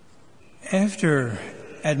After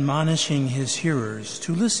admonishing his hearers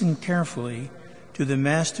to listen carefully to the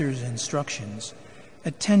Master's instructions,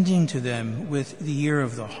 attending to them with the ear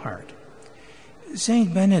of the heart,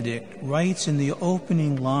 Saint Benedict writes in the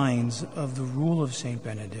opening lines of the Rule of Saint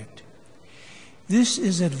Benedict, "This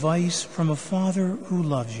is advice from a Father who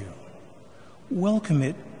loves you. Welcome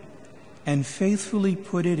it and faithfully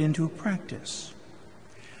put it into practice.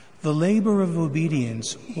 The labor of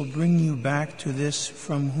obedience will bring you back to this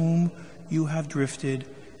from whom you have drifted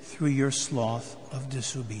through your sloth of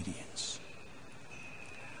disobedience."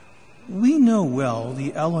 We know well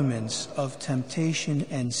the elements of temptation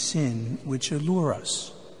and sin which allure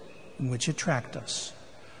us and which attract us,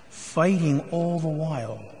 fighting all the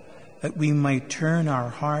while that we might turn our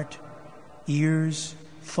heart, ears,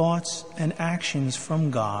 thoughts, and actions from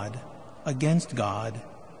God, against God,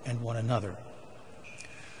 and one another.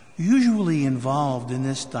 Usually involved in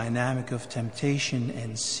this dynamic of temptation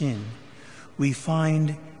and sin, we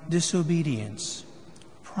find disobedience,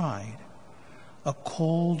 pride, a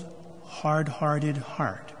cold, hard-hearted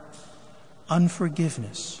heart,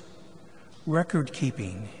 unforgiveness,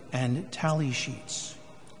 record-keeping and tally sheets,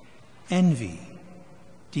 envy,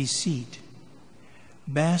 deceit,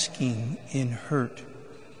 basking in hurt,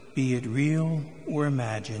 be it real or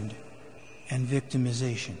imagined, and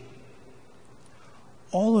victimization.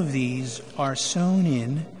 All of these are sown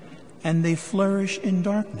in, and they flourish in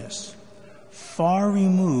darkness, far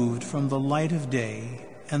removed from the light of day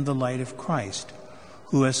and the light of Christ,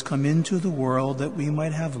 who has come into the world that we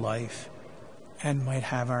might have life and might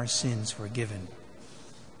have our sins forgiven.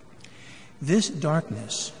 This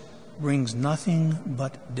darkness brings nothing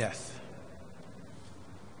but death.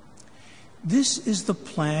 This is the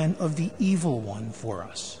plan of the evil one for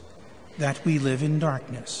us, that we live in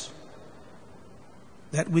darkness,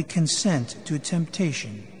 that we consent to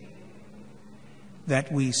temptation,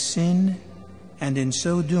 that we sin, and in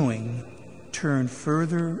so doing, turn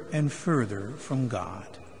further and further from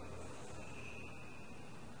God.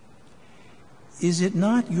 Is it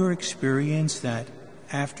not your experience that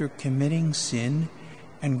after committing sin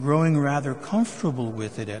and growing rather comfortable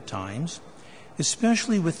with it at times,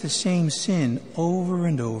 especially with the same sin over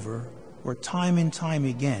and over, or time and time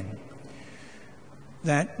again,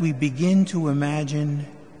 that we begin to imagine,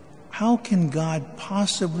 how can God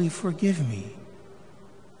possibly forgive me?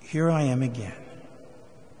 Here I am again.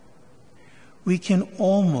 We can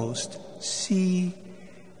almost see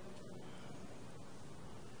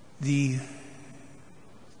the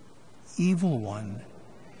evil one,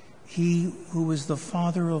 he who is the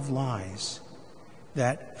father of lies,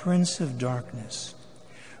 that prince of darkness,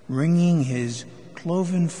 wringing his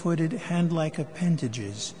cloven-footed hand-like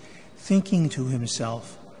appendages, thinking to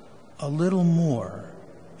himself, a little more,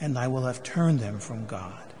 and I will have turned them from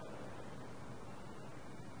God.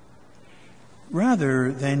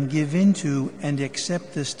 Rather than give into and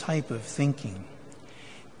accept this type of thinking,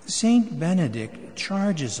 Saint Benedict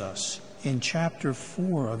charges us in chapter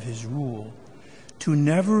 4 of his rule to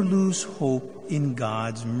never lose hope in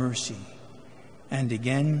God's mercy, and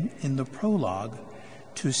again in the prologue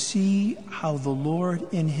to see how the Lord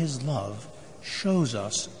in his love shows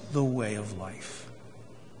us the way of life.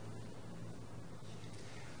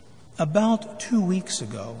 About 2 weeks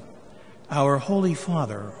ago, our Holy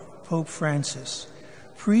Father, Pope Francis,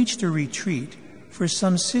 preached a retreat for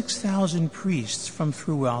some 6,000 priests from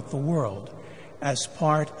throughout the world as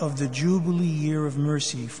part of the Jubilee Year of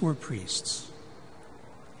Mercy for priests.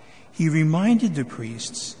 He reminded the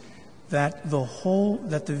priests that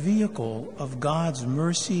the vehicle of God's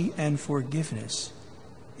mercy and forgiveness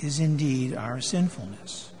is indeed our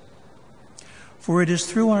sinfulness. For it is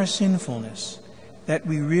through our sinfulness that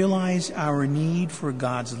we realize our need for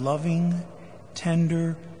God's loving,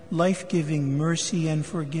 tender, life-giving mercy and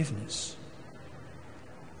forgiveness.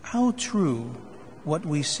 How true what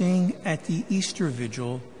we sing at the Easter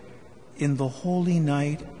Vigil in the holy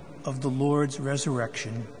night of the Lord's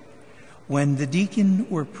resurrection, when the deacon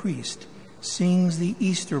or priest sings the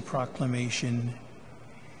Easter proclamation,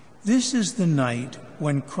 "This is the night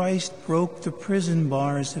when Christ broke the prison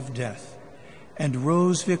bars of death and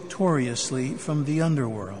rose victoriously from the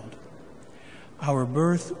underworld. Our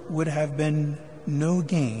birth would have been no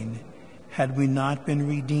gain had we not been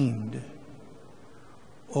redeemed.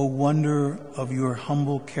 O wonder of your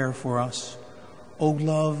humble care for us, O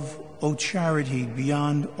love, O charity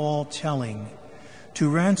beyond all telling, to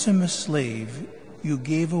ransom a slave you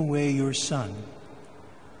gave away your Son.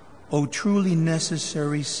 O truly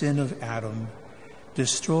necessary sin of Adam,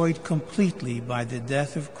 destroyed completely by the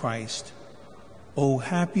death of Christ, O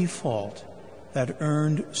happy fault that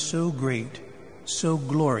earned so great, so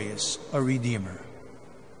glorious a Redeemer."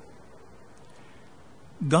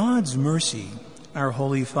 God's mercy, our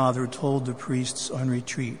Holy Father told the priests on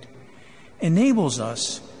retreat, enables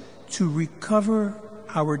us to recover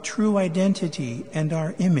our true identity and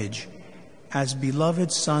our image as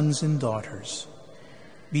beloved sons and daughters,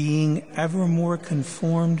 being ever more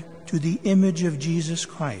conformed to the image of Jesus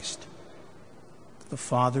Christ, the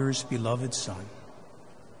Father's beloved Son.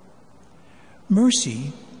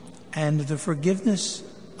 Mercy and the forgiveness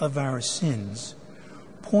of our sins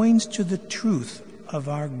points to the truth of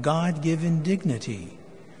our God-given dignity,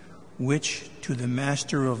 which to the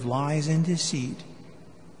master of lies and deceit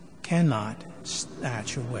cannot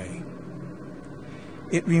snatch away.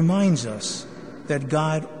 It reminds us that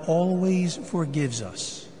God always forgives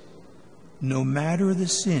us, no matter the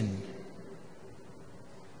sin,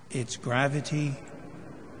 its gravity,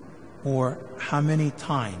 or how many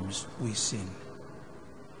times we sin.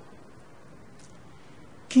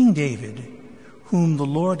 King David, whom the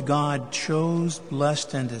Lord God chose,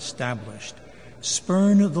 blessed, and established,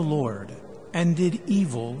 spurned the Lord and did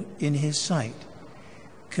evil in his sight,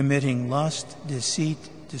 committing lust, deceit,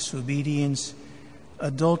 disobedience,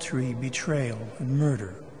 adultery, betrayal, and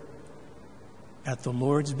murder. At the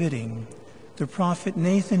Lord's bidding, the prophet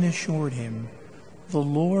Nathan assured him, "The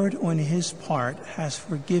Lord on his part has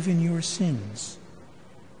forgiven your sins."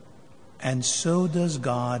 And so does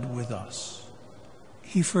God with us.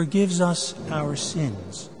 He forgives us our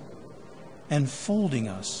sins, enfolding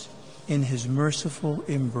us in his merciful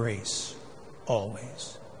embrace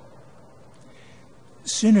always.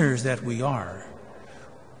 Sinners that we are,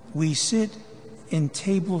 we sit in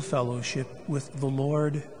table fellowship with the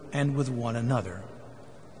Lord and with one another.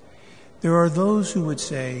 There are those who would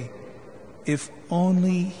say, if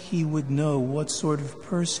only he would know what sort of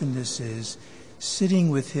person this is, sitting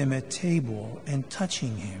with him at table and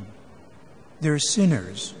touching him. They're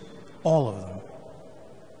sinners, all of them.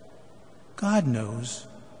 God knows.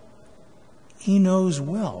 He knows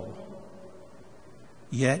well.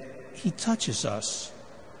 Yet he touches us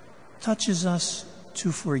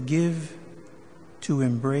to forgive, to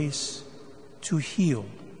embrace, to heal,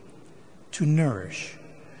 to nourish,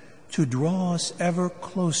 to draw us ever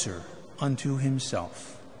closer unto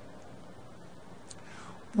himself.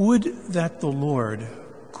 Would that the Lord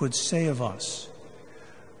could say of us,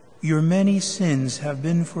 "Your many sins have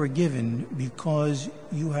been forgiven because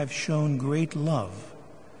you have shown great love.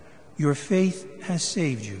 Your faith has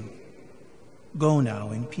saved you. Go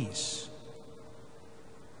now in peace."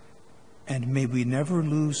 And may we never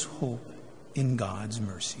lose hope in God's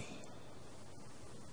mercy.